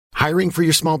Hiring for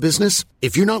your small business?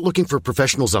 If you're not looking for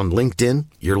professionals on LinkedIn,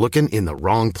 you're looking in the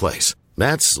wrong place.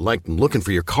 That's like looking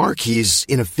for your car keys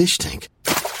in a fish tank.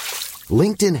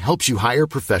 LinkedIn helps you hire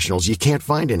professionals you can't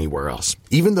find anywhere else,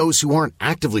 even those who aren't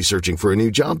actively searching for a new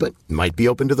job but might be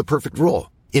open to the perfect role.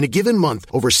 In a given month,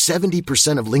 over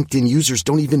 70% of LinkedIn users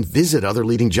don't even visit other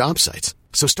leading job sites.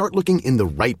 So start looking in the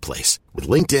right place. With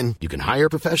LinkedIn, you can hire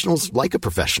professionals like a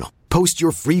professional. Post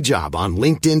your free job on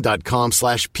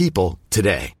linkedin.com/people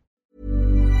today.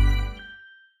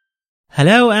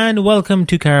 Hello and welcome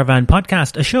to Caravan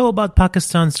Podcast, a show about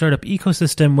Pakistan's startup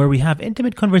ecosystem where we have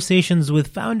intimate conversations with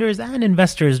founders and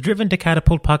investors driven to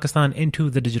catapult Pakistan into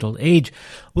the digital age.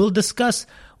 We'll discuss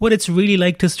what it's really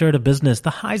like to start a business, the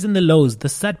highs and the lows, the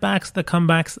setbacks, the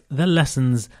comebacks, the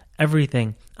lessons,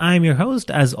 everything. I'm your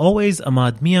host, as always,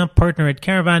 Ahmad Mia, partner at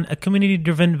Caravan, a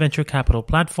community-driven venture capital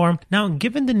platform. Now,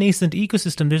 given the nascent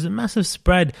ecosystem, there's a massive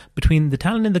spread between the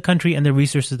talent in the country and the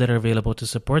resources that are available to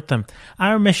support them.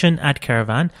 Our mission at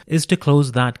Caravan is to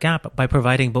close that gap by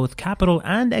providing both capital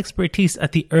and expertise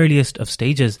at the earliest of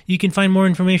stages. You can find more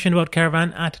information about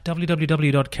Caravan at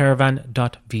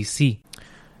www.caravan.vc.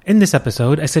 In this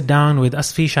episode, I sit down with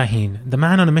Asfi Shaheen, the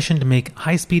man on a mission to make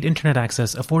high-speed internet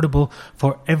access affordable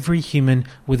for every human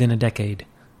within a decade.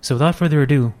 So without further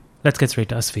ado, let's get straight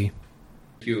to Asfi.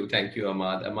 Thank you,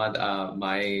 Ahmad.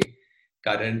 My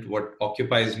current, what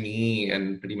occupies me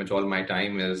and pretty much all my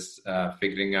time is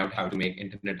figuring out how to make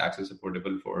internet access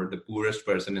affordable for the poorest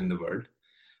person in the world.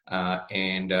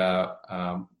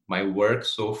 My work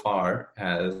so far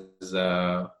has,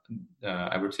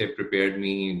 I would say, prepared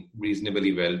me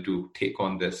reasonably well to take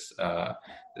on this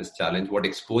challenge. What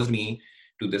exposed me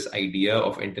to this idea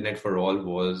of Internet for All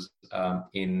was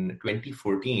in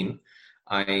 2014,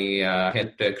 I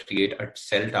helped create a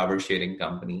cell tower sharing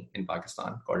company in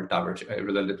Pakistan called Tower.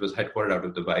 It was headquartered out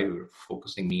of Dubai. We were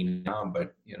focusing now,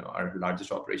 but our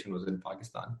largest operation was in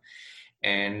Pakistan.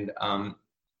 And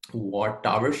what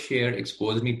TowerShare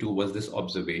exposed me to was this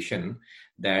observation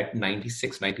that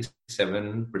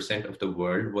 97% of the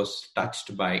world was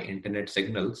touched by internet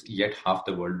signals, yet half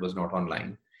the world was not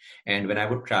online. And when I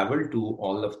would travel to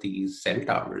all of these cell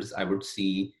towers, I would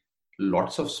see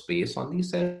lots of space on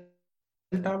these cell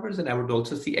towers, and I would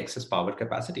also see excess power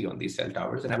capacity on these cell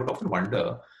towers. And I would often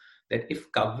wonder that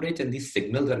if coverage and these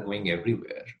signals are going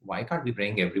everywhere, why can't we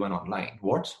bring everyone online?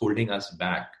 What's holding us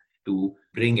back to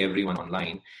bring everyone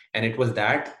online? And it was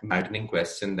that maddening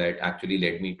question that actually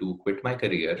led me to quit my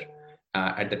career.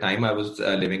 At the time, I was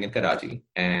living in Karachi,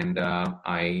 and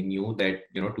I knew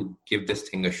that to give this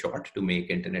thing a shot, to make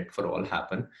Internet for All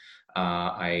happen,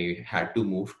 I had to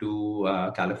move to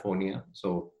California.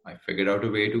 So I figured out a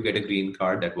way to get a green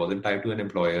card that wasn't tied to an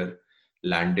employer,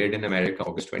 landed in America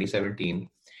August 2017.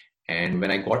 And when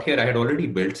I got here, I had already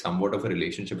built somewhat of a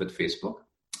relationship with Facebook.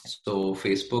 So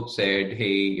Facebook said,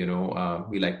 hey,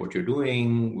 we like what you're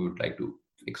doing. We would like to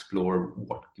explore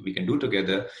what we can do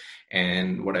together.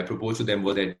 And what I proposed to them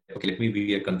was that, okay, let me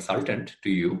be a consultant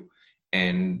to you.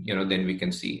 And, then we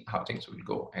can see how things will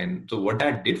go. And so what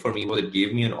that did for me was it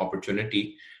gave me an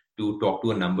opportunity to talk to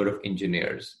a number of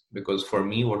engineers. Because for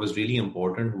me, what was really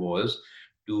important was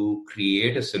to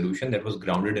create a solution that was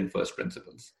grounded in first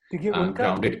principles,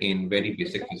 grounded in very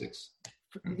basic physics.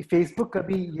 Facebook का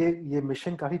भी ये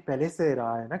mission काफी पहले से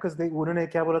रहा है ना, because उन्होंने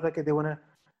क्या बोला था कि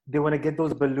they wanna get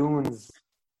those balloons,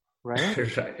 right?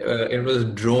 Right. It was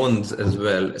drones as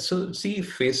well. So see,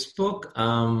 Facebook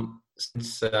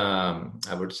since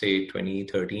I would say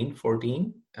 2013,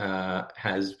 14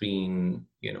 has been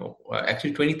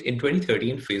actually in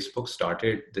 2013 Facebook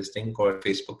started this thing called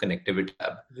Facebook Connectivity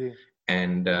Lab,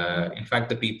 and in fact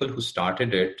the people who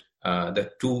started it.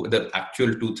 The actual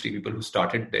 2-3 people who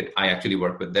started it, I actually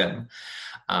work with them.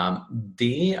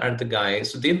 They are the guys.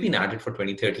 So they've been at it for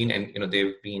 2013, and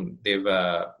they've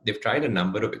tried a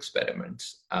number of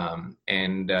experiments. For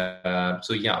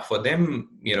them,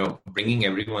 bringing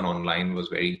everyone online was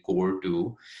very core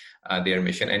to their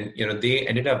mission. And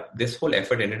this whole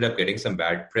effort ended up getting some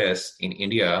bad press in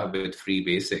India with free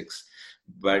basics.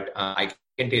 But I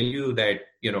can tell you that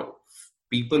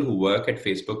people who work at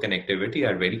Facebook Connectivity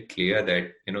are very clear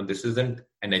that, this isn't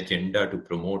an agenda to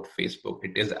promote Facebook.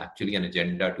 It is actually an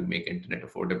agenda to make internet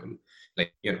affordable.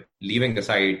 Like, leaving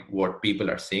aside what people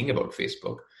are saying about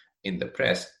Facebook in the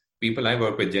press, people I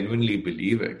work with genuinely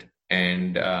believe it.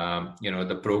 And,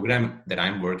 the program that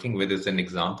I'm working with is an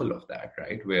example of that,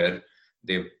 right? Where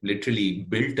they've literally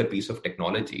built a piece of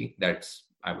technology that's,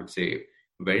 I would say,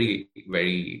 very,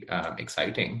 very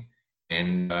exciting.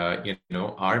 And,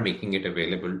 are making it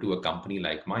available to a company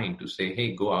like mine to say,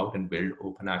 hey, go out and build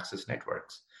open access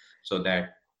networks so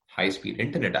that high-speed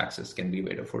internet access can be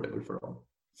made affordable for all.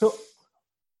 So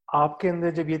आपके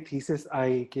अंदर जब ये thesis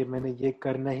आई कि मैंने ये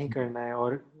करना ही करना है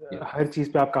और हर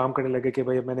चीज़ पे आप काम करने लगे कि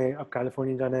भाई मैंने अब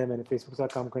कैलिफोर्निया जाना है, मैंने फेसबुक के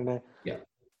साथ काम करना है,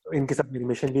 इनके साथ मेरी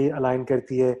मिशन भी अलाइन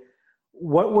करती है.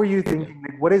 What were you thinking?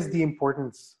 Like, what is the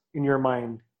importance in your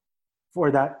mind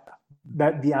for that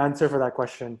the answer for that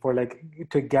question, for like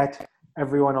to get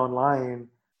everyone online?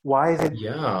 Why is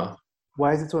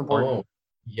it so important?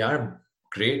 यार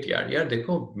great यार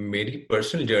देखो मेरी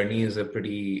personal journey is a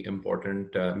pretty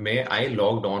important. I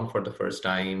logged on for the first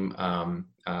time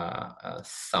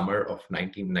summer of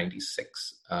 1996.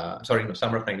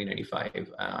 Summer of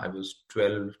 1995. I was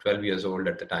 12 years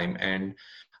old at the time, and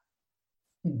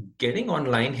getting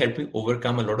online helped me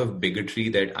overcome a lot of bigotry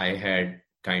that I had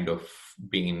kind of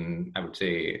been, I would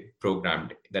say,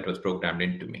 that was programmed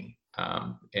into me.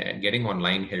 And getting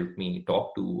online helped me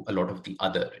talk to a lot of the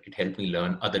other. It helped me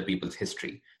learn other people's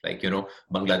history. Like,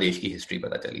 Bangladesh की history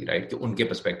पता चली, right? कि उनके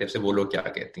perspective से वो लोग क्या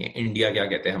कहते हैं, India क्या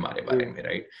कहते हैं हमारे बारे में,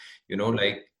 right?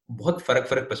 Like बहुत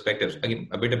फर्क perspectives. Again,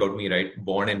 a bit about me, right?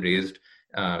 Born and raised,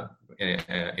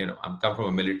 I'm come from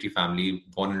a military family,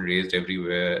 born and raised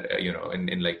everywhere,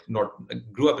 in like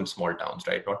grew up in small towns,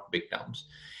 right? Not big towns.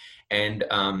 And,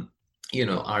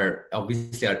 our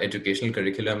educational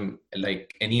curriculum,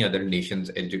 like any other nation's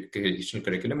educational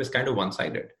curriculum, is kind of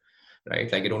one-sided,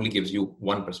 right? Like it only gives you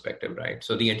one perspective, right?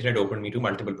 So the internet opened me to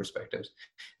multiple perspectives.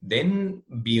 Then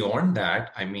beyond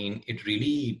that, I mean, it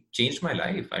really changed my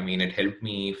life. I mean, it helped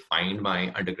me find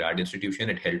my undergrad institution.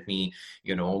 It helped me,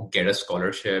 get a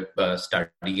scholarship,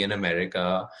 study in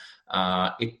America.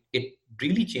 It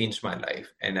really changed my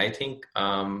life. And I think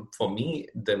for me,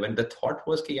 when the thought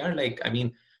was,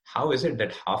 how is it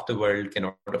that half the world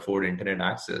cannot afford internet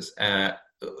access?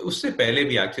 Usse pehle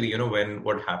bhi actually,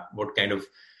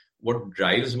 what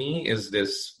drives me is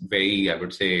this very, I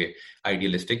would say,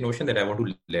 idealistic notion that I want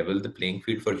to level the playing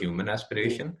field for human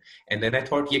aspiration. And then I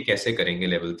thought, ye kaise karenge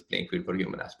level the playing field for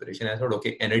human aspiration? I thought,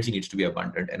 okay, energy needs to be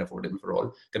abundant and affordable for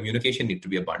all. Communication needs to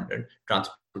be abundant.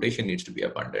 Transportation needs to be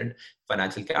abundant.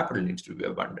 Financial capital needs to be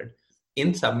abundant.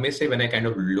 In some way, when I kind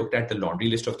of looked at the laundry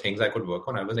list of things I could work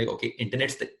on, I was like, okay,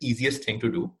 internet's the easiest thing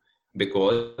to do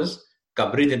because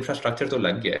coverage infrastructure to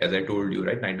lag gaya, as I told you,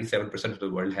 right? 97% of the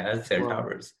world has cell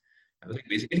towers. I was like,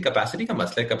 basically, capacity का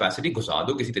मसला है. Capacity घुसा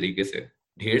दो किसी तरीके से,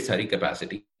 ढेर सारी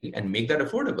capacity, and make that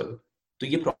affordable. तो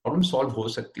ये problem solve हो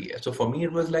सकती है. So for me,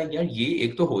 it was like, यार ये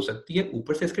एक तो हो सकती है,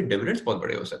 ऊपर से इसके dividends बहुत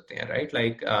बड़े हो सकते हैं, right?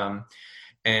 Like,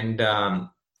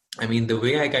 I mean, the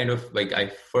way I kind of, like, I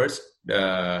first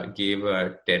gave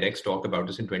a TEDx talk about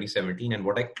this in 2017, and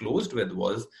what I closed with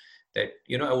was that,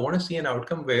 I want to see an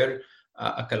outcome where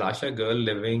a Kalasha girl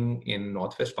living in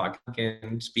Northwest Pakistan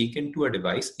can speak into a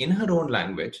device in her own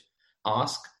language,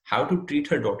 ask how to treat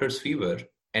her daughter's fever,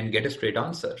 and get a straight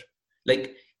answer. Like,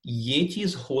 ये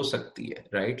चीज हो सकती है,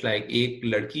 right? Like, एक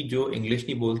लड़की जो English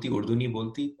नहीं बोलती, उर्दू नहीं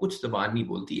बोलती, कुछ जबान नहीं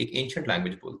बोलती, एक एंशिएंट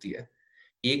लैंग्वेज बोलती है,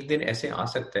 एक दिन ऐसे आ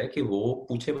सकता है कि वो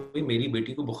पूछे, भाई मेरी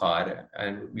बेटी को बुखार है,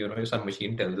 and some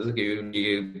machine tells us कि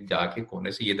ये जाके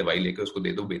कोने से ये दवाई लेके उसको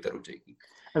दे दो, बेहतर हो जाएगी.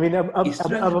 I mean,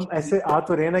 अब हम ऐसे आ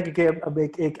तो रहे ना, क्योंकि अब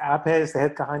एक ऐप है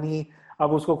सेहत कहानी,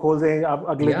 अब उसको खोल दें, आप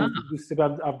अगले दूसरे पे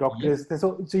आप doctor,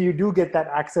 so you do get that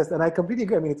access, and I completely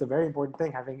agree. I mean, it's a very important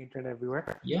thing, having internet everywhere.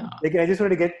 Like, I just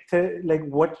want to get to like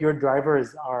what your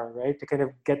drivers are, right? To kind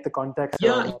of get the context.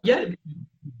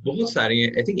 बहुत सारे हैं.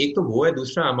 I think एक तो वो है,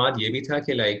 दूसरा अमाद ये भी था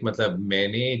कि like, मतलब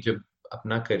मैंने जब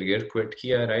अपना करियर क्विट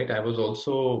किया, right? I was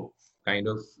also kind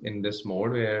of in this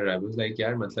mode where I was like,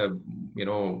 यार मतलब,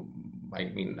 I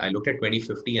mean, I looked at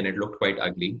 2050 and it looked quite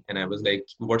ugly, and I was like,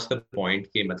 what's the point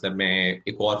कि मतलब मैं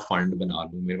एक और fund बना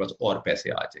लूँ, मेरे पास और पैसे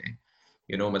आ जाएं,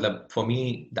 मतलब for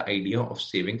me the idea of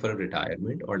saving for a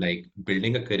retirement or like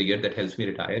building a career that helps me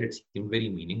retire, it seemed very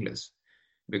meaningless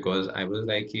because I was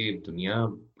like कि दुनिया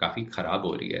काफी खराब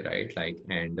हो रही है, right? Like,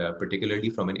 and particularly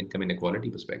from an income inequality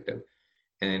perspective.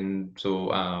 And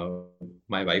so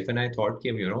my wife and I thought कि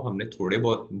हमने थोड़े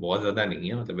बहुत ज़्यादा नहीं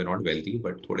है, मतलब we're not wealthy,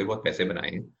 but थोड़े बहुत पैसे बनाए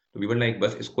हैं, तो we were like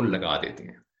बस इसको लगा देते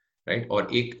हैं, right?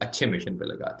 और एक अच्छे मिशन पे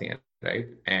लगाते हैं,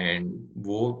 right? And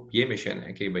वो ये मिशन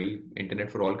है कि भाई इंटरनेट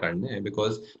फॉर ऑल करना है,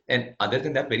 because and other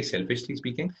than that, very selfishly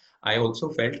speaking, I also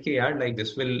felt कि यार like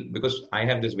this will, because I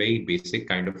have this very basic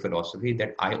kind of philosophy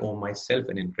that I owe myself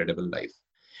an incredible life.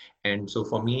 And so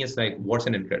for me, it's like, what's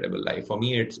an incredible life? For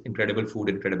me, it's incredible food,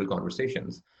 incredible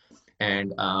conversations.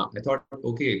 And I thought,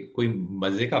 okay, कोई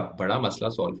मजे का बड़ा मसला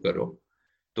solve करो,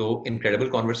 तो incredible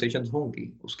conversations होंगी,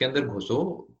 उसके अंदर घुसो,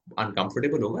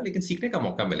 uncomfortable होगा, लेकिन सीखने का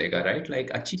मौका मिलेगा, right?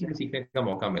 Like, अच्छी चीजें सीखने का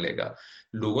मौका मिलेगा,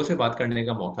 लोगों से बात करने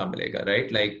का मौका मिलेगा,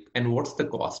 right? Like, and what's the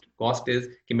cost? Cost is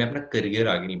कि मैं अपना करियर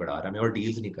आगे नहीं बढ़ा रहा, मैं और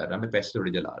डील्स नहीं कर रहा, मैं पैसे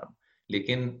थोड़े जला रहा हूँ,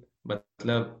 लेकिन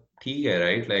मतलब ठीक है,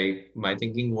 right? Like my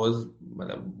thinking was,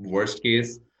 मतलब वर्स्ट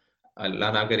केस,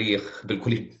 अल्लाह ना करे ये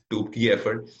बिल्कुल ही डूब की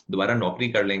एफर्ट, दोबारा नौकरी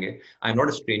कर लेंगे. I am not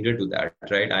a stranger to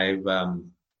that, right?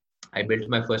 I built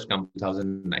my first company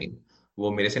 2009.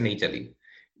 वो मेरे से नहीं चली,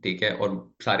 ठीक है,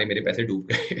 और सारे मेरे पैसे डूब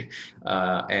गए.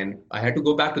 And I had to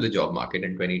go back to the job market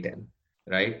in 2010,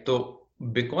 right? तो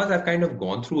because I kind of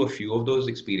gone through a few of those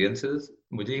experiences,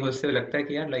 मुझे उससे लगता है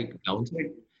कि यार लाइक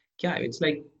डाउनसाइड क्या है? It's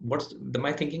like what's the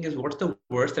my thinking is what's the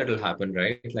worst that will happen,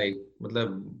 right? Like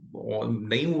मतलब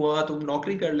नहीं हुआ तो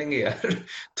नौकरी कर लेंगे यार.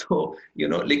 तो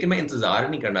लेकिन मैं इंतजार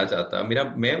नहीं करना चाहता.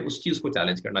 मैं उस चीज को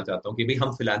चैलेंज करना चाहता हूँ कि भाई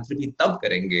हम फिलैंथ्रोपी तब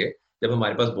करेंगे जब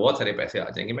हमारे पास बहुत सारे पैसे आ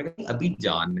जाएंगे. मैं कहता हूँ अभी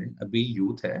जान है, अभी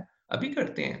यूथ है, अभी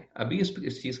करते हैं, अभी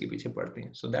इस चीज के पीछे पड़ते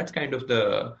हैं. So that's kind of the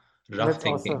rough That's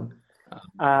thinking awesome.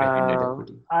 behind net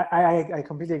equity. I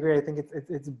completely agree. I think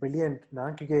it's brilliant, ना,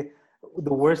 क्योंकि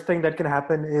the worst thing that can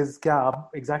happen is क्या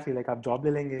आप exactly like आप job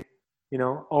ले लेंगे,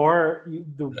 or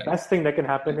the Right. best thing that can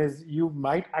happen is you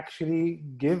might actually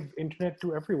give internet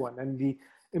to everyone, and the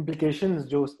implications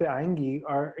जो उस पे आएंगी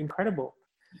are incredible.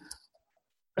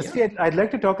 Yeah. I'd like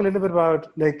to talk a little bit about,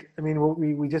 like, I mean, what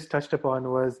we just touched upon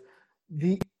was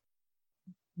the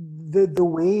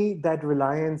way that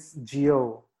Reliance Jio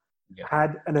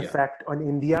had an effect on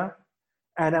India.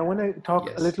 And I want to talk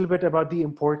a little bit about the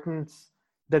importance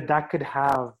that could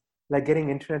have, like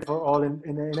getting internet for all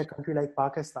in a country like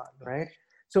Pakistan, right?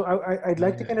 So I'd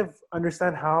like to kind of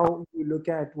understand how you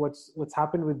look at what's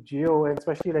happened with Jio, and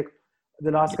especially like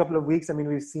the last couple of weeks. I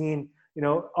mean, we've seen,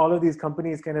 all of these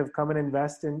companies kind of come and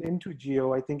invest into Jio.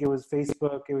 I think it was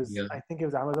Facebook. I think it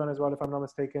was Amazon as well, if I'm not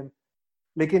mistaken.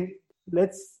 Like,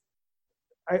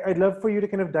 I'd love for you to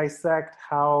kind of dissect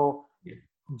how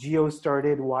Jio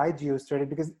started, why Jio started,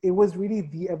 because it was really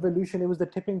the evolution. It was the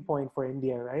tipping point for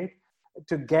India, right?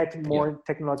 To get more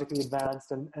technologically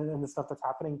advanced and the stuff that's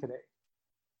happening today.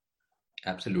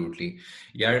 Absolutely.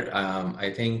 Yeah, I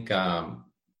think,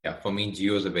 for me,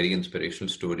 Jio is a very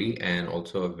inspirational story and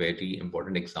also a very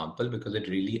important example because it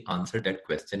really answered that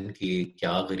question कि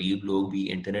क्या गरीब लोग भी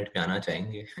internet पे आना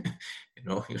चाहेंगे?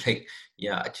 You're like,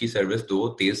 अच्छी service दो,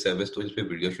 तेज सर्विस दो जिसपे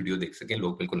वीडियो देख सकें,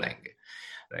 लोग बिल्कुल आएंगे.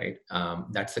 Right?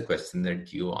 That's the question that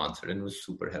Jio answered and was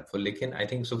super helpful. Lekin, I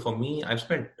think so for me, I've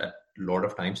spent a lot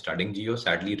of time studying Jio.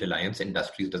 Sadly, Reliance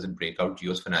Industries doesn't break out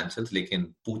Jio's financials. Lekin,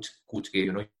 pooch ke,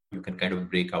 you can kind of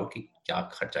break out कि क्या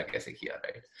खर्चा कैसे किया,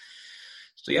 right?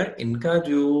 So यार इनका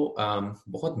जो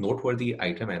बहुत noteworthy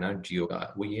item है ना Jio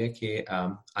का, वो ये है कि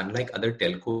unlike other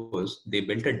telcos, they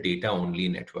built a data only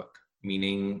network.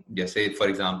 Meaning जैसे फॉर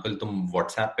एग्जांपल तुम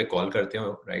व्हाट्सएप पे कॉल करते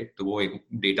हो, राइट? तो वो एक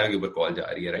डेटा के ऊपर कॉल जा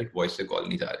रही है, राइट? वॉइस से कॉल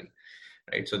नहीं जा रही,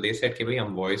 राइट? सो दे सेड कि भाई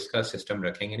हम वॉइस का सिस्टम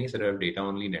रखेंगे नहीं, सिर्फ डेटा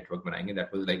ओनली नेटवर्क बनाएंगे.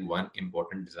 That was like one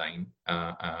important design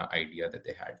idea that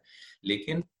they had.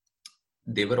 लेकिन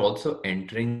they were also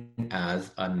entering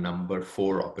as a number 4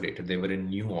 operator. They were a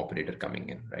new operator coming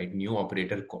in, right? New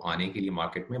operator को आने के लिए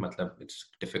market में मतलब it's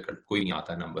difficult, कोई नहीं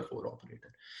आता number 4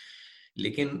 operator.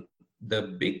 लेकिन the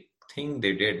big thing they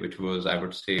did, which was, I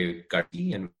would say, gutty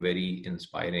and very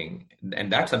inspiring,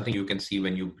 and that's something you can see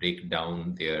when you break down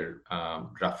their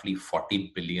roughly $40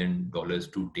 billion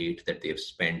to date that they've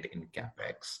spent in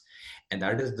capex, and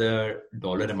that is the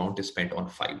dollar amount is spent on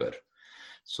fiber.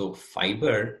 So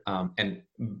fiber, and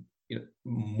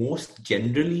most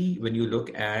generally, when you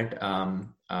look at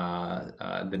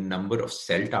the number of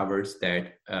cell towers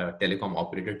that telecom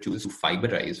operator choose to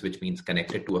fiberize, which means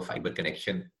connected to a fiber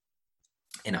connection,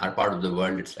 in our part of the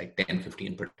world, it's like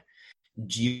 10-15%.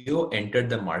 Jio entered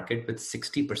the market with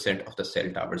 60% of the cell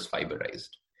towers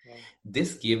fiberized.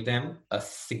 This gave them a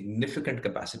significant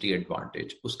capacity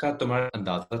advantage. Uska तुम्हारा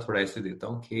अंदाजा थोड़ा ऐसे देता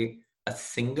हूँ कि a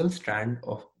single strand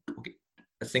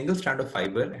of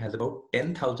fiber has about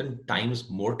 10,000 times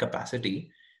more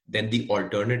capacity than the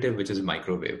alternative, which is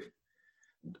microwave.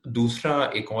 दूसरा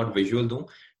एक और visual दूं,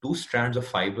 2 strands of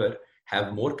fiber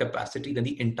have more capacity than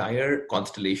the entire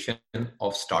constellation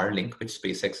of Starlink, which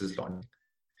SpaceX is launching.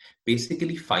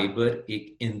 Basically, fiber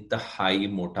एक इंतहाई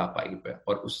मोटा pipe है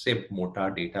और उससे मोटा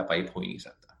डेटा पाइप हो ही नहीं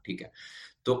सकता, ठीक है?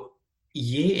 तो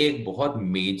ये एक बहुत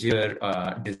मेजर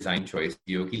डिजाइन चॉइस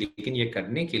थी होगी, लेकिन ये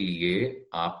करने के लिए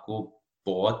आपको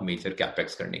बहुत मेजर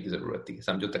कैपेक्स करने की जरूरत थी.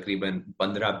 समझो तकरीबन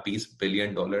 $15-20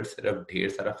 बिलियन सिर्फ ढेर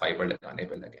सारा फाइबर लगाने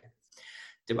पे लगे.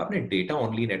 जब आपने डेटा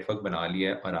ओनली नेटवर्क बना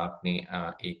लिया और आपने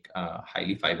एक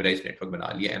हाईली फाइबराइज्ड नेटवर्क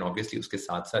बना लिया, एंड ऑब्वियसली उसके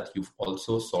साथ साथ you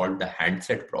also solve the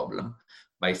handset problem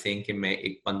by saying कि मैं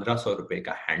एक $1,500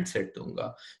 का हैंडसेट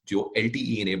दूंगा जो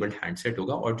LTE इनेबल्ड हैंडसेट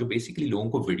होगा और जो बेसिकली लोगों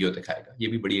को वीडियो दिखाएगा. ये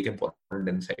भी बड़ी एक इंपॉर्टेंट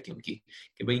इनसाइट उनकी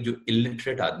कि भाई जो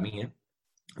इलिटरेट आदमी है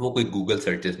वो कोई गूगल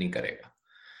सर्चेस नहीं करेगा.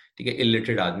 ठीक है,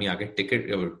 इलिटरेट आदमी आके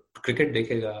क्रिकेट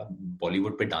देखेगा,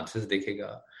 बॉलीवुड पे डांसेस देखेगा,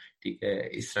 ठीक है,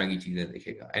 इस तरह की चीजें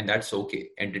देखेगा, एंड दैट्स ओके।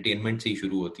 एंटरटेनमेंट से ही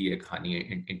शुरू होती है कहानी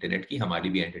इंटरनेट की, हमारी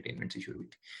भी एंटरटेनमेंट से शुरू हुई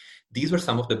थी। These were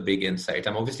some of the big insights.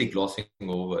 I'm obviously glossing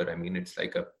over. I mean, it's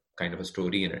like a kind of a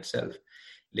story in itself.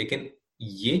 लेकिन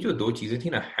ये जो दो चीजें थी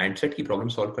ना, हैंडसेट की प्रॉब्लम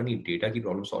सॉल्व करनी, डेटा की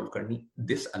प्रॉब्लम सॉल्व करनी,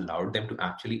 this allowed them to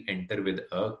actually enter with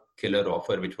a killer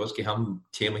offer which was कि हम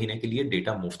 6 महीने के लिए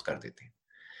डेटा मुफ्त कर देते हैं।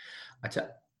 अच्छा,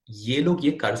 ये लोग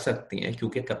ये कर सकते हैं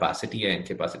क्योंकि कैपेसिटी है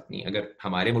इनके पास इतनी। अगर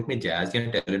हमारे मुल्क में जैज या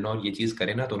टेलीनॉर ये चीज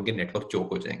करे ना तो उनके नेटवर्क चोक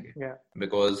हो जाएंगे,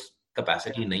 बिकॉज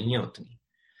कैपेसिटी नहीं है उतनी,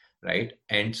 right?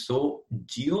 And so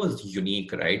Jio is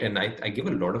unique, right? And I give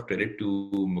a lot of credit to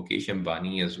Mukesh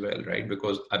Ambani as well, right?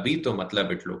 Because अभी तो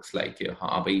मतलब it looks like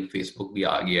हाँ भाई Facebook भी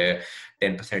आ गया है,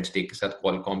 10% stake के साथ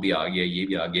Qualcomm भी आ गया, ये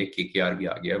भी आ गया, KKR भी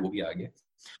आ गया, वो भी आ गया।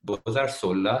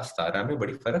 2016-17 में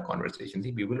बड़ी फर्क कॉन्वर्सेशन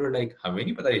थी। People were like, हमें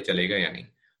नहीं पता ये चलेगा या नहीं,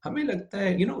 हमें लगता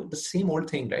है the same old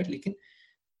thing, right? लेकिन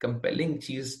compelling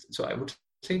चीज, so I would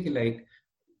say कि like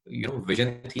vision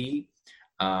थी,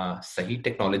 सही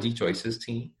टेक्नोलॉजी चॉइसेस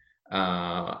थी,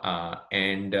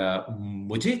 एंड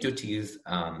मुझे जो चीज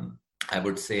आई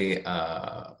वुड से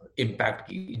इम्पैक्ट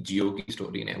की जियो की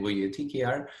स्टोरी ने, वो ये थी कि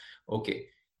यार okay,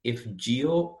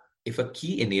 if a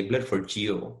key enabler for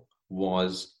Jio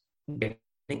was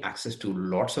getting access to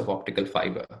lots of optical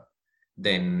fiber,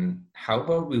 then how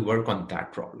about we work on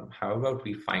that problem? How about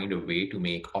we find a way to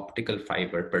make optical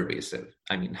fiber pervasive?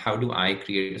 I mean, how do I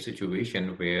create a situation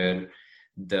where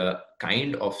the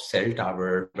kind of cell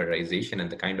tower polarization and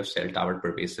the kind of cell tower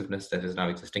pervasiveness that is now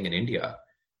existing in India,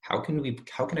 how can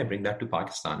I bring that to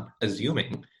Pakistan,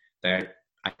 assuming that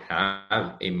I have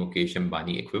a Mukesh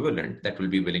Ambani equivalent that will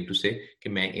be willing to say कि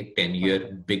मैं एक 10-year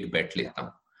big bet लेता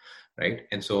हूँ, right?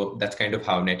 And so that's kind of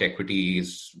how Net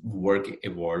Equity's work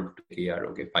evolved. यार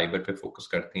okay, fiber पे focus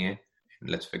करते हैं,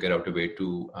 let's figure out a way to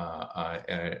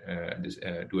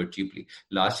do it cheaply.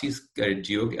 Last चीज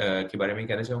जियो के बारे में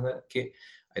कहना चाहूंगा कि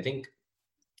I think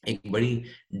एक बड़ी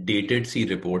डेटेड सी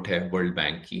रिपोर्ट है वर्ल्ड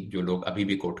बैंक की, जो लोग अभी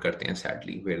भी कोट करते हैं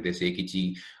सैडली, वेयर दे से कि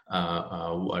जी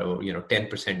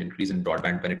 10% increase in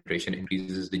broadband penetration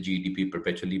increases the GDP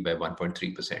perpetually bye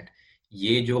 1.3%।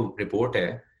 ये जो रिपोर्ट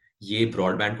है ये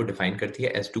ब्रॉडबैंड को डिफाइन करती है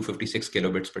एज 256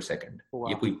 किलोबिट्स पर सेकंड।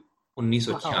 ये कोई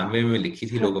 1996 में लिखी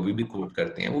थी, लोग अभी भी कोट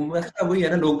करते हैं। वो मतलब वही है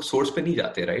ना, लोग सोर्स पे नहीं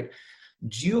जाते, राइट?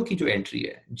 जियो की जो एंट्री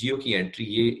है, जियो की एंट्री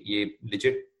ये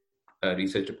लिजिट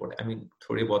रिसर्च रिपोर्ट है। आई मीन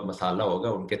थोड़े बहुत मसाला होगा,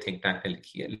 उनके थिंक टैंक ने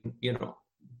लिखी है,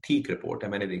 ठीक रिपोर्ट है,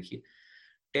 मैंने देखी है।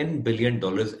 $10 billion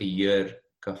a year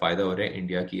का फायदा हो रहा है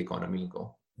इंडिया की इकोनॉमी को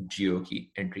जियो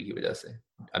की एंट्री की वजह से।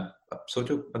 अब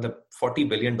सोचो, मतलब $40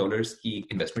 billion की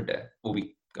इन्वेस्टमेंट है, वो भी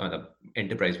मतलब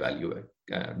एंटरप्राइज वैल्यू है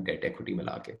डेट इक्विटी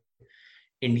मिला के।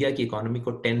 इंडिया की इकोनॉमी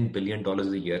को $10 billion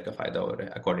a year का फायदा हो रहा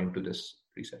है according to this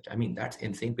research. I mean that's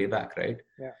insane payback, right?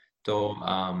 तो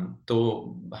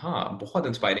हाँ, बहुत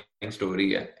इंस्पायरिंग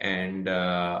स्टोरी है, and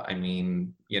I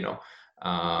mean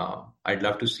I'd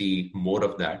love to see more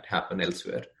of that happen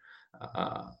elsewhere.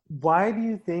 Why do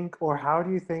you think, or how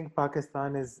do you think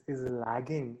Pakistan is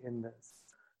lagging in this?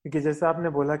 Because जैसे आपने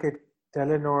बोला कि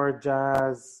Telenor,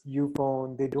 Jazz,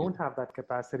 Ufone, they don't have that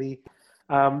capacity.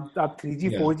 आप 3G,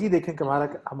 4G देखें कि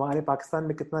हमारे पाकिस्तान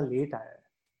में कितना लेट आया है,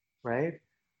 right?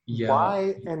 Why,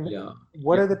 and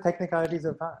what are the technicalities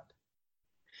of that?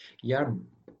 यार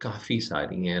काफी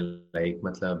सारी हैं, like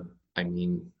मतलब I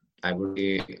mean I would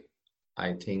say I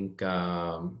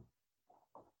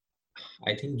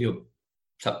think जो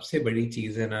सबसे बड़ी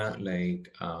चीज है ना, like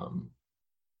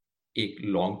एक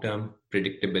लॉन्ग टर्म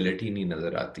प्रिडिक्टेबिलिटी नहीं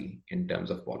नजर आती in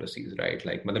terms of policies, right?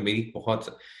 Like मतलब मेरी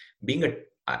बहुत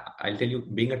I'll tell you,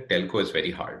 being a telco is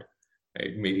very hard,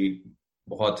 right? मेरी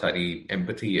बहुत सारी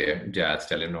एम्पैथी है जैज,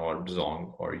 टेलीनॉर,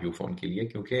 जोंग और यूफोन के लिए,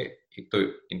 क्योंकि एक तो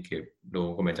इनके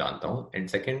लोगों को मैं जानता हूँ, एंड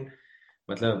सेकंड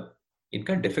मतलब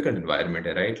इनका डिफिकल्ट एनवायरनमेंट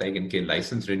है, राइट? लाइक इनके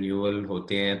लाइसेंस रिन्यूअल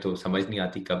होते हैं तो समझ नहीं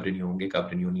आती कब रिन्यू होंगे, कब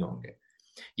रिन्यू नहीं होंगे।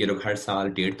 ये लोग हर साल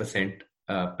 1.5%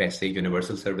 पैसे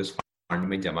यूनिवर्सल सर्विस फंड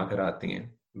में जमा कराते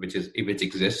हैं, which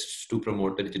exists to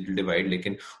promote the digital divide,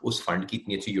 लेकिन उस फंड की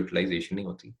इतनी अच्छी यूटिलाइजेशन नहीं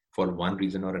होती for one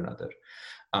reason or another.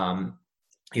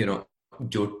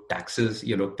 जो टैक्सेस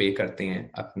ये लोग पे करते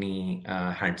हैं अपनी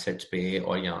हैंडसेट्स पे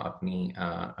और या अपनी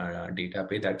डेटा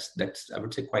पे, that's I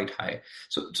would say quite high.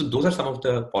 So those are some of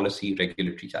the policy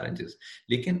regulatory challenges.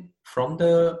 लेकिन from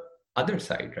the other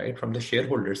side, right, from the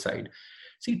shareholder side,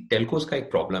 see telcos का एक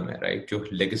प्रॉब्लम है, right? जो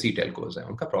legacy telcos हैं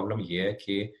उनका problem ये है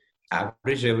कि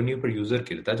एवरेज रेवेन्यू पर यूजर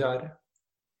गिरता जा रहा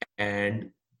है एंड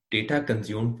डेटा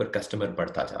कंज्यूम पर कस्टमर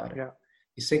बढ़ता जा रहा है।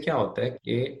 इससे क्या होता है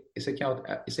कि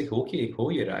इससे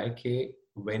हो ये रहा है कि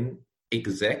when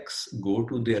execs go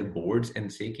to their boards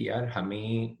and say कि यार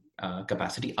हमें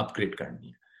capacity upgrade करनी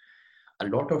है. A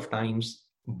lot of times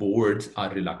boards are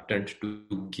reluctant to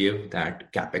give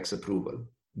that capex approval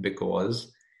because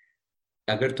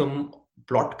अगर तुम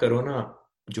plot करो ना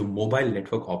जो mobile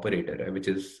network operator है, which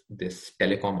is this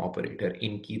telecom operator,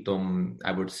 इनकी तुम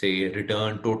I would say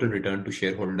total return to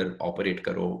shareholder operate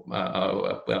करो,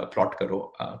 plot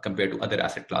करो compared to other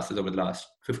asset classes over the last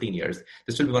 15 years,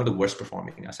 this will be one of the worst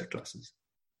performing asset classes.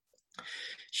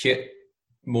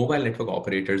 Mobile network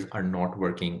operators are not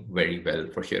working very well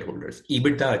for shareholders.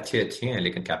 EBITDA अच्छे हैं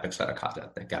लेकिन capex सारा खा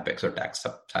जाते हैं, capex और tax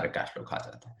सब सारे cash flow खा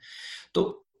जाते हैं.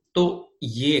 तो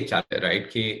ये एक चाल है, राइट,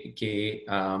 कि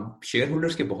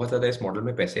शेयरहोल्डर्स के बहुत ज्यादा इस मॉडल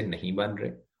में पैसे नहीं बन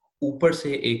रहे, ऊपर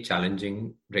से एक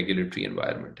चैलेंजिंग रेगुलेटरी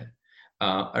एनवायरनमेंट है.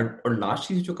 और लास्ट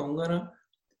चीज जो कहूंगा ना,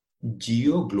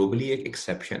 जियो ग्लोबली एक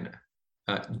एक्सेप्शन है.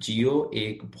 जियो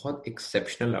एक बहुत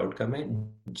एक्सेप्शनल आउटकम है.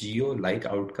 जियो लाइक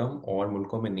आउटकम और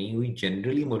मुल्कों में नहीं हुई.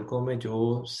 जनरली मुल्कों में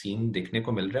जो सीन देखने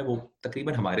को मिल रहा है वो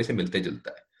तकरीबन हमारे से मिलते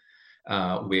जुलता है,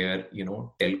 where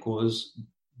telcos,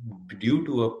 due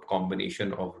to a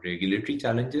combination of regulatory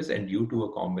challenges and due to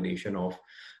a combination of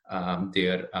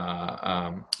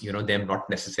them not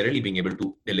necessarily being able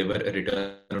to deliver a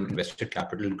return on invested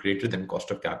capital greater than cost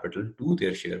of capital to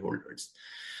their shareholders.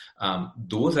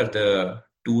 Those are the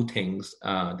two things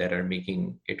that are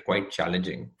making it quite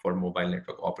challenging for mobile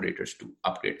network operators to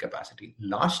upgrade capacity.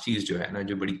 Last cheez jo hai na,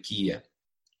 jo badi key hai,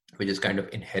 which is kind of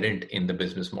inherent in the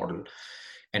business model,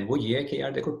 and वो ये है कि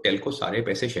यार देखो, telco सारे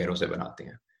पैसे शेयरों से बनाते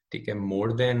हैं, ठीक है.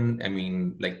 More than, I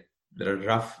mean, like the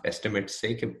rough estimates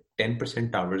say कि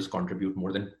 10% towers contribute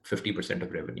more than 50%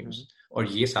 of revenues, और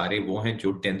ये सारे वो हैं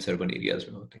जो dense urban areas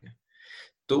में होते हैं.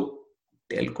 तो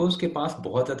telcos के पास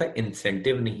बहुत ज़्यादा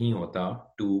incentive नहीं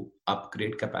होता to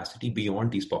upgrade capacity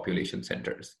beyond these population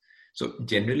centers. So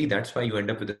generally that's why you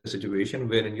end up with a situation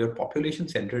where in your population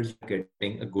centers you're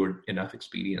getting a good enough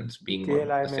experience being on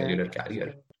a cellular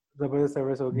carrier. But when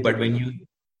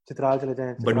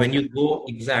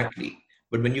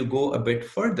you go a bit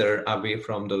further away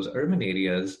from those urban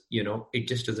areas, it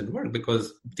just doesn't work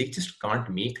because they just can't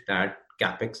make that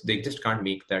capex, they just can't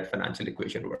make that financial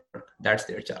equation work. That's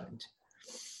their challenge.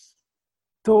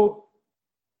 So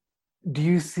do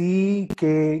you see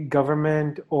that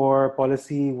government or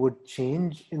policy would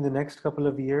change in the next couple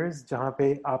of years jahan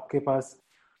pe aapke paas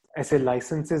aise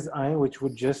licenses aaye which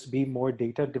would just be more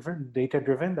data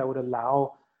driven that would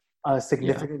allow a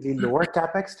significantly lower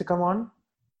capex to come on?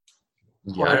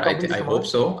 Yeah, I hope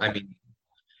so. I mean,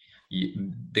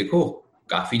 देखो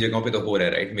काफी जगहों पे तो हो रहा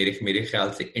है, right. मेरे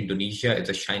ख्याल से Indonesia is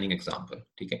a shining example,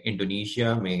 ठीक है.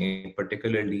 इंडोनेशिया में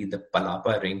particularly the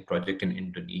Palapa Ring project in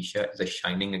Indonesia is a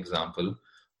shining example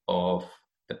of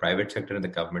the private sector and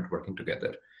the government working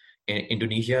together. In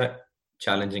Indonesia,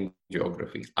 challenging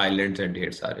geography, islands हैं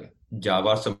ढेर सारे.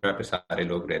 Java Sumatra पे सारे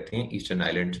लोग रहते हैं, ईस्टर्न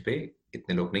आइलैंड्स पे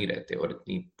इतने लोग नहीं रहते और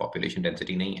इतनी पॉपुलेशन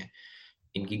डेंसिटी नहीं है.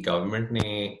 इनकी गवर्नमेंट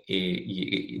ने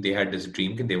they had this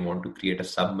dream that they want to create a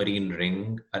submarine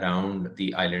ring around the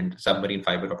island, submarine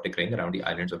fiber optic ring around the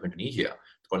islands of Indonesia.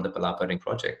 It's called the Palapa Ring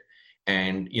project.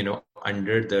 And,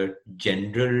 under the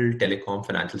general telecom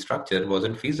financial structure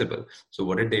wasn't feasible. So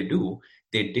what did they do?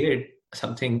 They did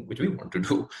something which we want to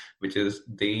do, which is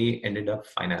they ended up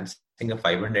financing a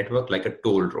fiber network like a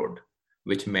toll road,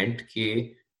 which meant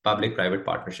कि public-private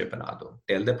partnership बना दो.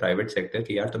 Tell the private sector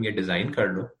कि यार तुम ये design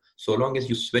कर लो. So long as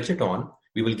you switch it on,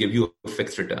 we will give you a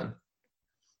fixed return,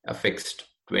 a fixed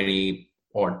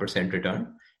 20%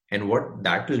 return. And what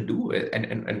that will do,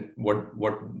 and what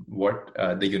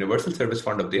the Universal Service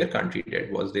Fund of their country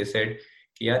did was they said,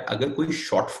 यार अगर कोई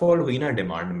shortfall हुई ना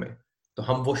demand में, तो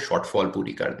हम वो shortfall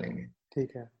पूरी कर देंगे. ठीक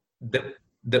है.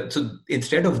 So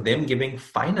instead of them giving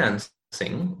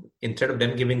financing, instead of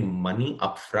them giving money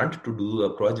upfront to do a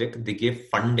project, they gave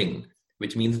funding,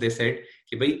 which means they said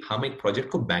कि भाई हम एक प्रोजेक्ट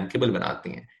को बैंकेबल बनाते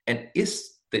हैं. एंड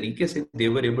इस तरीके से they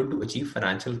were able to achieve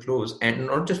financial close, and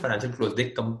not just financial close, they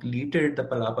completed the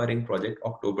Palapa Ring project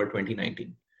October 2019.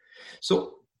 So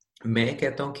मैं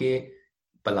कहता हूँ कि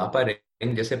Palapa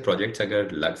Ring जैसे प्रोजेक्ट्स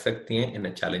अगर लग सकते हैं in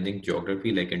a challenging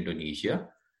geography like Indonesia.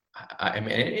 I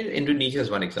mean, Indonesia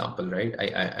is one example, right?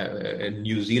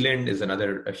 New Zealand is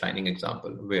another shining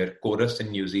example where Chorus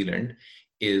in New Zealand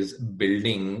is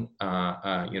building,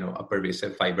 a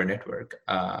pervasive fiber network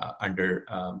under,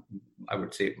 I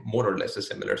would say, more or less a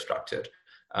similar structure.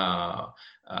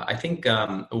 I think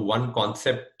one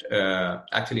concept,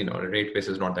 actually, no, rate base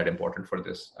is not that important for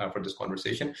this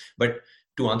conversation. But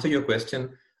to answer your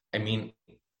question, I mean,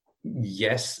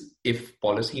 yes, if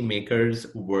policymakers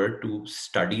were to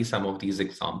study some of these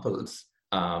examples,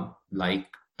 like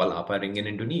Palapa Ring in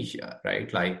Indonesia,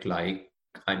 right? Like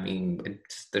I mean,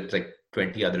 there's like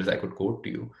 20 others I could quote to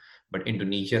you. but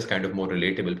Indonesia is kind of more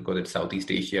relatable because it's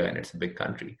Southeast Asia and it's a big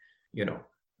country.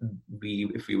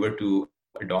 If we were to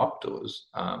adopt those,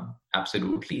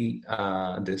 absolutely,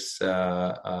 this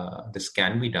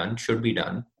can be done, should be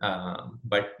done.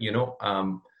 But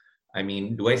I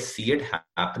mean, do I see it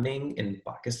happening in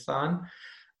Pakistan?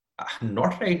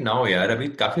 Not right now, यार. अभी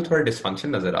काफी थोड़ा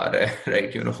dysfunction नजर आ रहा है,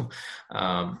 right?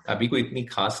 अभी कोई इतनी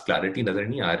खास क्लैरिटी नजर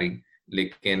नहीं आ रही,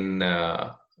 लेकिन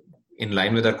in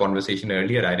line with our conversation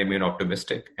earlier, I remain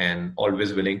optimistic and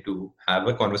always willing to have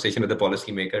a conversation with the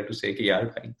policymaker to say कि यार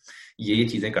भाई ये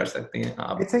चीजें कर सकते हैं,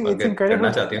 आप अगर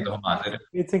करना चाहते हैं तो हम हाजिर हैं.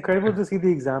 It's incredible to see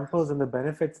the examples and the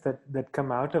benefits that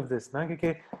come out of this, ना?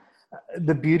 क्योंकि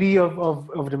the beauty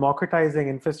of democratizing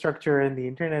infrastructure and the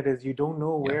internet is you don't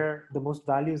know where the most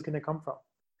value is going to come from.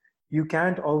 You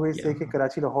can't always say that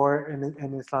Karachi, Lahore,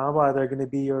 and Islamabad are going to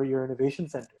be your innovation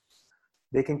centers.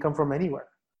 They can come from anywhere.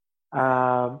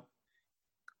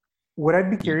 What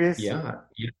I'd be curious,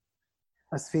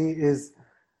 Asfi, is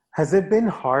has it been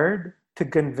hard to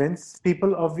convince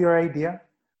people of your idea?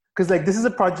 Because like this is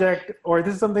a project or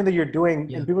this is something that you're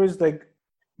doing, and people are just like,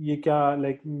 ये क्या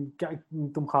like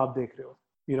तुम ख्वाब देख रहे हो,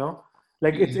 you know,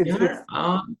 like it's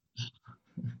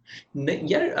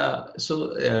so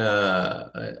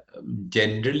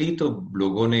generally तो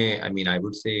लोगों ने, I mean, I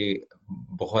would say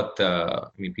बहुत I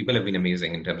mean, people have been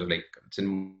amazing in terms of like, it's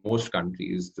in most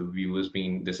countries the view has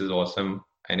been this is awesome,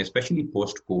 and especially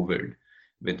post COVID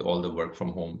with all the work from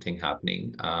home thing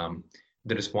happening,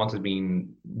 the response has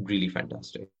been really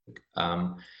fantastic.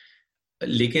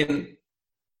 लेकिन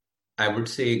I would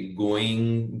say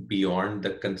going beyond the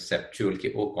conceptual कि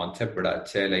वो concept बड़ा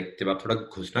अच्छा है, like जब आप थोड़ा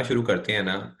घुसना शुरू करते हैं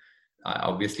ना,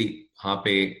 obviously वहाँ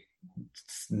पे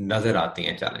नजर आती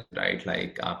हैं challenge, right?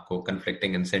 Like आपको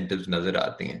conflicting incentives नजर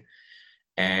आती हैं,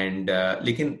 and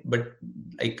लेकिन but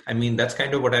like I mean that's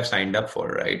kind of what I've signed up for,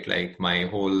 right? Like my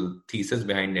whole thesis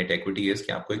behind Net Equity is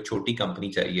कि आपको एक छोटी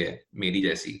company चाहिए मेरी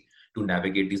जैसी to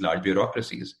navigate these large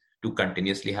bureaucracies, to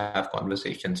continuously have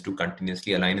conversations, to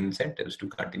continuously align incentives, to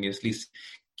continuously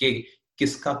कि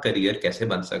किसका career कैसे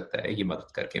बन सकता है ये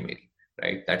मदद करके मेरी,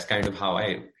 right? That's kind of how I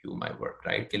view my work,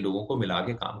 right? कि लोगों को मिला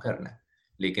के काम करना है,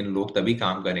 लेकिन लोग तभी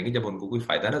काम करेंगे जब उनको कोई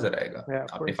फायदा नजर आएगा.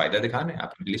 आपने फायदा दिखाना है,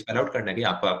 आपने रिलीज स्पेल आउट करना है कि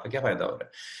आपका क्या फायदा हो रहा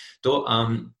है. तो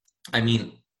I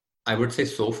mean, I would say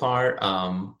so far,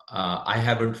 I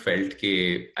haven't felt कि,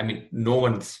 I mean, no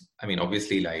one's, I mean,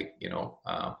 obviously like,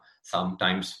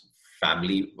 sometimes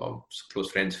family or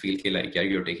close friends feel like, yeah,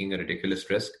 you're taking a ridiculous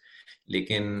risk.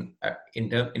 Lekin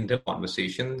in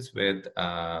conversations with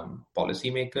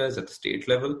policymakers at the state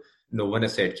level, no one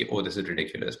has said, oh, this is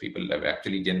ridiculous. People have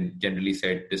actually generally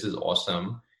said, this is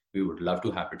awesome. We would love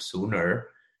to have it sooner.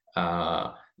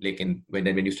 Lekin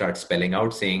when you start spelling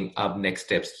out saying, ab next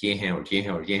steps, ye hain aur ye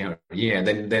hain aur ye hain aur ye hain,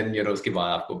 then uske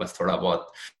baad aapko bas thoda bahut,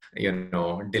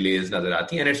 delays nazar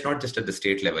aati. And it's not just at the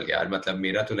state level, yaar. Matlab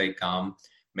mera to like काम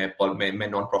मैं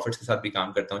non profits के साथ भी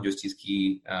काम करता हूँ जो इस चीज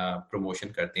की प्रमोशन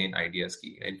करते हैं आइडियाज की,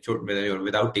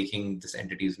 without taking this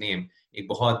entities name. एक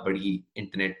बहुत बड़ी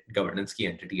इंटरनेट गवर्नेंस की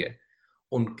एंटिटी है,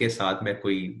 उनके साथ मैं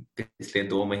कोई पिछले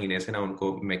 2 महीने से ना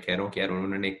उनको मैं कह रहा हूँ कि यार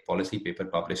उन्होंने एक पॉलिसी पेपर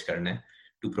पब्लिश करना है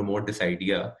टू प्रमोट दिस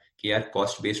आइडिया कि यार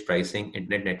cost based pricing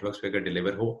internet networks पे अगर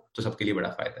डिलीवर हो तो सबके लिए बड़ा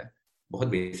फायदा है. बहुत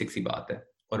बेसिक सी बात है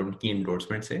और उनकी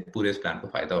एंडोर्समेंट से पूरे इस प्लान को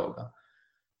फायदा होगा.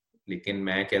 लेकिन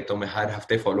मैं कहता हूँ मैं हर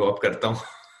हफ्ते फॉलो अप करता हूँ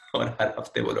और हर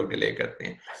हफ्ते वो लोग डिले करते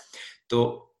हैं. तो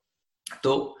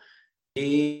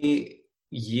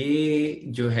ये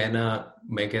जो है ना,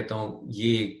 मैं कहता हूँ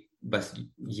ये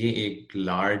एक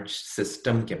लार्ज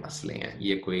सिस्टम के मसले हैं,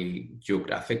 ये कोई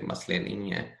जियोग्राफिक मसले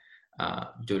नहीं है.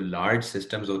 जो लार्ज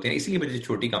सिस्टम्स होते हैं, इसलिए मुझे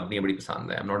छोटी कंपनियां बड़ी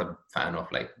पसंद है. आई am not a fan of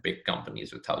like big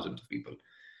companies with thousands of people.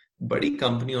 बड़ी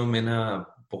कंपनियों में ना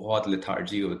बहुत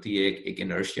लेथार्जी होती है, एक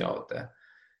इनर्शिया होता है,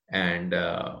 एंड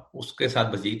उसके साथ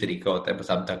बस यही तरीका होता है,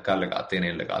 बस आप धक्का लगाते रहे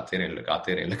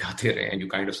and you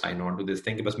kind of sine on to this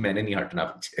thing कि बस मैंने नहीं हटना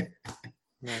पीछे.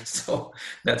 So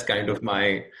that's kind of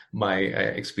my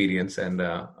experience and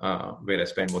where I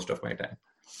spend most of my time.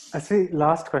 I say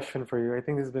last question for you. I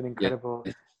think this has been incredible.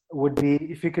 Yeah. Would be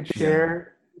if you could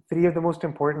share 3 of the most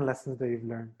important lessons that you've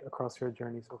learned across your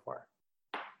journey so far.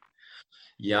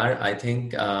 Yeah, I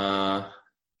think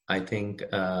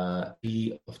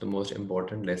 3 of the most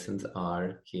important lessons are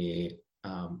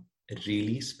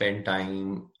really spend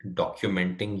time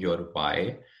documenting your why,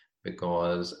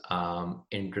 because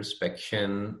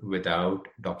introspection without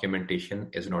documentation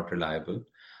is not reliable.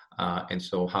 And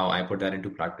so how I put that into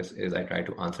practice is I try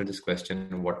to answer this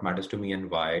question, what matters to me and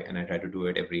why, and I try to do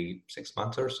it every 6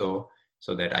 months or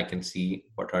so that I can see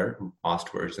what are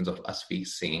past versions of Asfi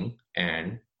saying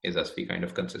and is Asfi kind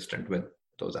of consistent with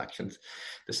those actions.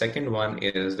 The second one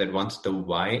is that once the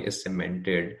why is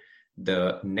cemented,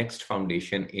 the next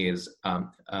foundation is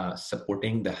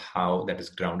supporting the how that is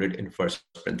grounded in first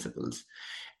principles.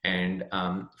 And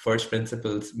first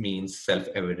principles means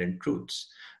self-evident truths.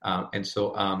 And so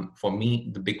for me,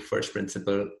 the big first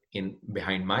principle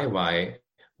behind my why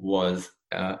was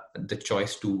the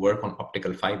choice to work on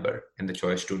optical fiber and the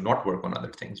choice to not work on other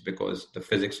things, because the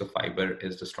physics of fiber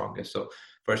is the strongest. So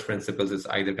first principles is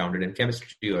either grounded in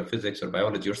chemistry or physics or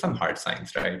biology or some hard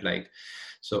science, right? Like,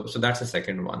 so that's the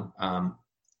second one,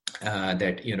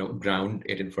 that, ground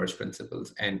it in first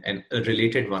principles. And a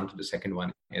related one to the second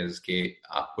one is कि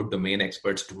आपको domain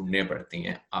experts ढूंढने पड़ती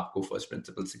हैं आपको first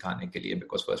principles सिखाने के लिए,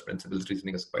 because first principles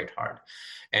reasoning is quite hard.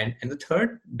 And the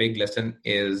third big lesson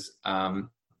is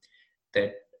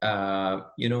that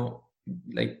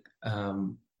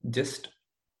just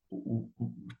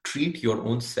treat your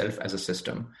own self as a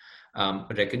system.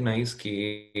 Recognize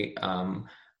कि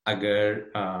अगर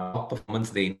परफॉर्मेंस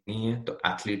देनी है तो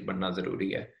एथलीट बनना जरूरी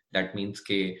है. दैट मीन्स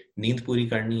कि नींद पूरी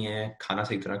करनी है, खाना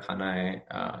सही तरह खाना है,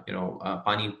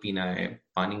 पानी पीना है,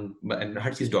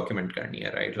 हर चीज डॉक्यूमेंट करनी है,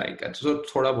 राइट? लाइक सो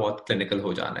थोड़ा बहुत क्लिनिकल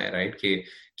हो जाना है, राइट? कि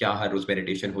क्या हर रोज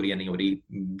मेडिटेशन हो रही है, नहीं हो रही,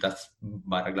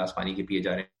 10-12 ग्लास पानी के पिए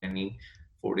जा रहे हैं, नहीं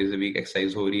 4 days a week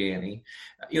एक्सरसाइज हो रही है या नहीं,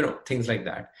 थिंग्स लाइक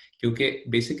दैट. क्योंकि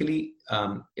basically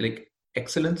like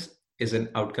excellence is an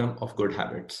outcome of good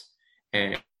habits.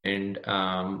 And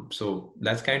so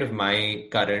that's kind of my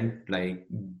current like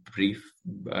brief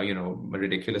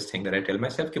ridiculous thing that I tell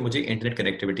myself कि मुझे internet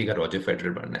connectivity का Roger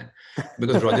Federer बनना है,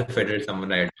 because Roger Federer is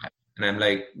someone I admire, and I'm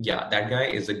like, yeah, that guy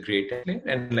is a great player.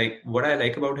 And like what I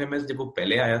like about him is जब वो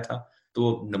पहले आया था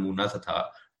तो नमूना सा था,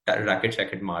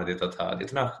 रैकेट मार देता था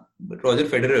इतना. Roger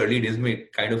Federer early days में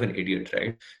kind of an idiot,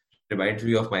 right? Reminds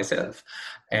me of myself.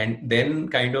 And then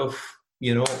kind of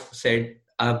said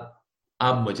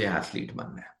अब मुझे athlete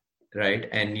बनना है, right?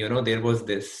 And there was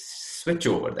this switch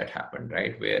over that happened,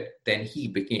 right? Where then he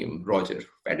became Roger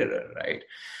Federer, right?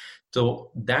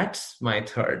 So that's my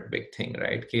third big thing,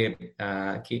 right?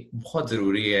 कि बहुत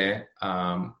जरूरी है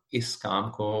इस काम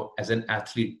को as an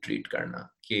athlete treat करना,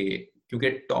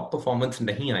 क्योंकि top performance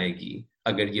नहीं आएगी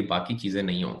अगर ये बाकी चीजें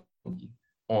नहीं होंगी.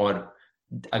 और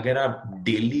अगर आप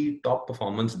daily top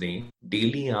performance दें,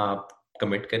 daily आप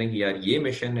कमिट करेंगे यार ये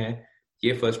मिशन है,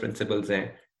 ये फर्स्ट प्रिंसिपल्स हैं,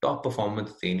 टॉप परफॉर्मेंस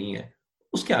देनी है,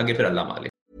 उसके आगे फिर अल्लाह मालिक.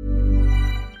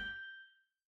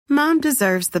 Mom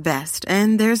deserves the best,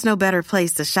 and there's no better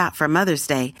place to shop for Mother's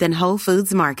Day than Whole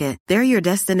Foods Market. They're your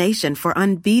destination for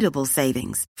unbeatable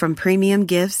savings, from premium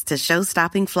gifts to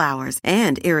show-stopping flowers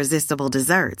and irresistible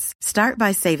desserts. Start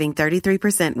by saving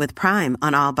 33% with Prime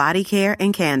on all body care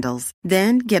and candles.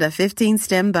 Then get a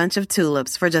 15-stem bunch of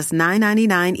tulips for just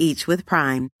 $9.99 each with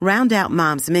Prime. Round out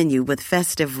Mom's menu with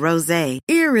festive rosé,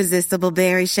 irresistible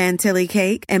berry chantilly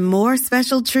cake, and more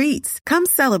special treats. Come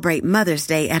celebrate Mother's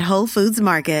Day at Whole Foods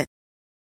Market.